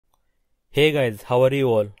Hey guys, how are you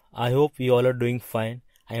all? I hope you all are doing fine.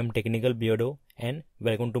 I am Technical Beardo and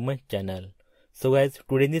welcome to my channel. So guys,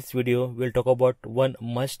 today in this video we'll talk about one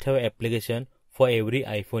must-have application for every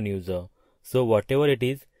iPhone user. So whatever it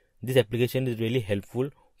is, this application is really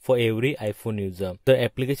helpful for every iPhone user. The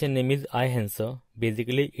application name is iEnhancer.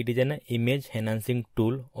 Basically, it is an image enhancing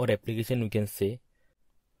tool or application we can say.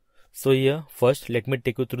 So here, first let me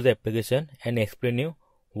take you through the application and explain you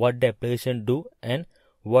what the application do and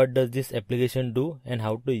what does this application do and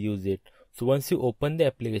how to use it. So once you open the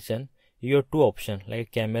application, you have two options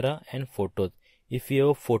like camera and photos. If you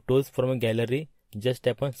have photos from a gallery, just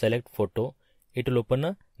tap on select photo. It will open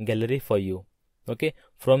a gallery for you. Okay,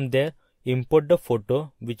 from there import the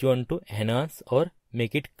photo which you want to enhance or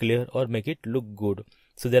make it clear or make it look good.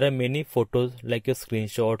 So there are many photos like your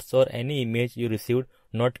screenshots or any image you received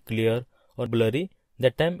not clear or blurry.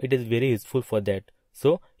 That time it is very useful for that.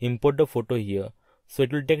 So import the photo here. So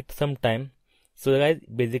it will take some time. So guys,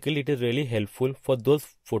 basically it is really helpful for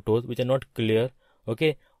those photos which are not clear,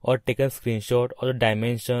 okay, or taken screenshot or the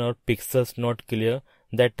dimension or pixels not clear.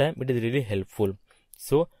 That time it is really helpful.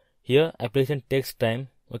 So here application takes time.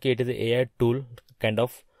 Okay, it is an AI tool kind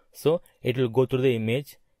of. So it will go through the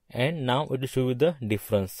image and now it will show you the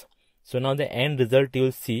difference. So now the end result you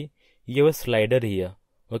will see, you have a slider here.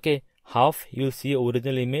 Okay, half you will see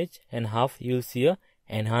original image and half you will see a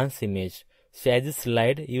enhanced image. So as you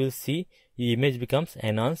slide, you will see the image becomes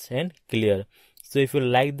enhanced and clear. So if you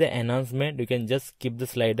like the enhancement, you can just keep the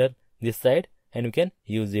slider this side and you can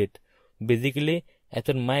use it. Basically, as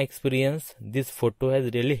per my experience, this photo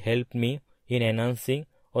has really helped me in enhancing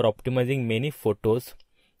or optimizing many photos.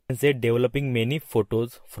 And say developing many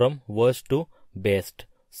photos from worst to best.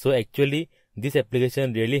 So actually, this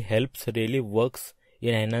application really helps, really works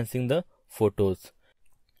in enhancing the photos.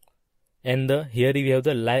 And here we have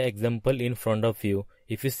the live example in front of you.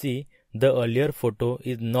 If you see, the earlier photo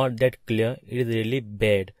is not that clear, it is really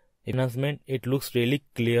bad. Enhancement, it looks really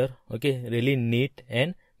clear, okay, really neat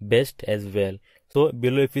and best as well. So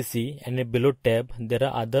below if you see, and below tab, there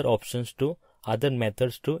are other options to, other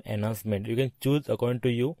methods to enhancement. You can choose according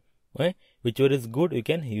to you, right? Whichever is good, you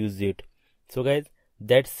can use it. So guys,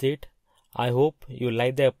 that's it. I hope you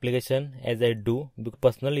like the application as I do.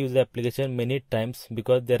 Personally use the application many times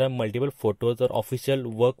because there are multiple photos or official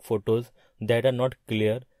work photos that are not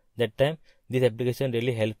clear. That time this application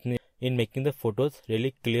really helps me in making the photos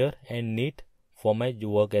really clear and neat for my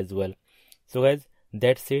work as well. So guys,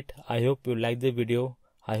 that's it. I hope you like the video.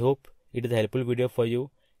 I hope it is a helpful video for you.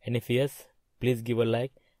 And if yes, please give a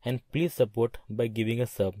like and please support by giving a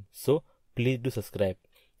sub. So please do subscribe.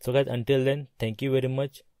 So guys, until then, thank you very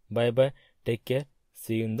much. Bye bye. Take care.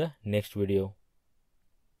 See you in the next video.